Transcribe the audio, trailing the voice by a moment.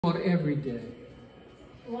called Every Day.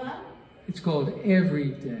 What? It's called Every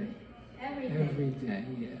Day. Every day. Every Day,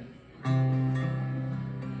 yeah.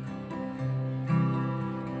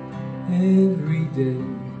 Every day,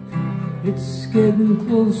 it's getting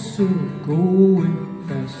closer, going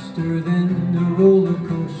faster than the roller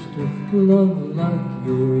coaster. Love like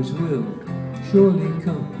yours will surely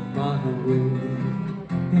come my way.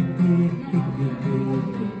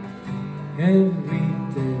 Every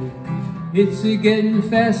day, it's getting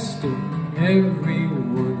faster.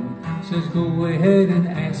 Everyone says go ahead and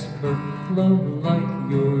ask, but love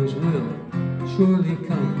like yours will surely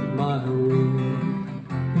come my way.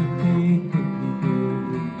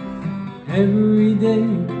 Every day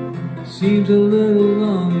seems a little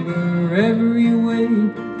longer. Every way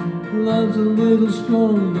love's a little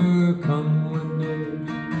stronger. Come one day,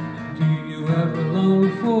 do you ever long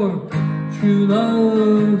for true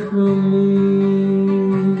love from me?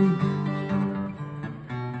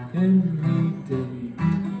 Every day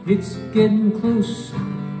it's getting closer,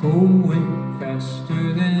 going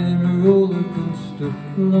faster than a roller coaster.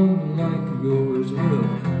 Love like yours will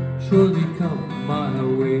surely come my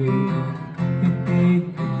way.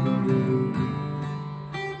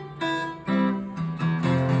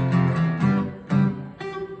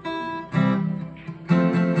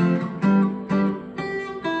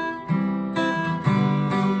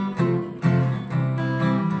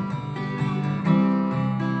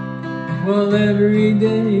 Well, every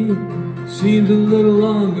day seems a little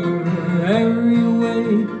longer. Every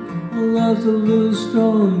way love's a little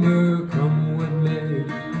stronger. Come what may,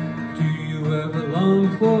 do you ever long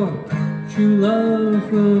for true love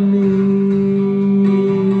from me?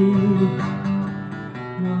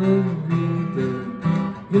 Well, every day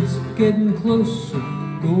it's getting closer,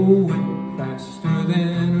 going faster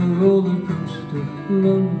than a roller coaster.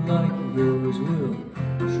 Love like yours will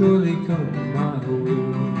surely come my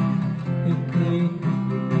way.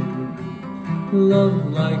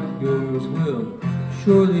 Love like yours will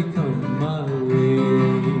surely come my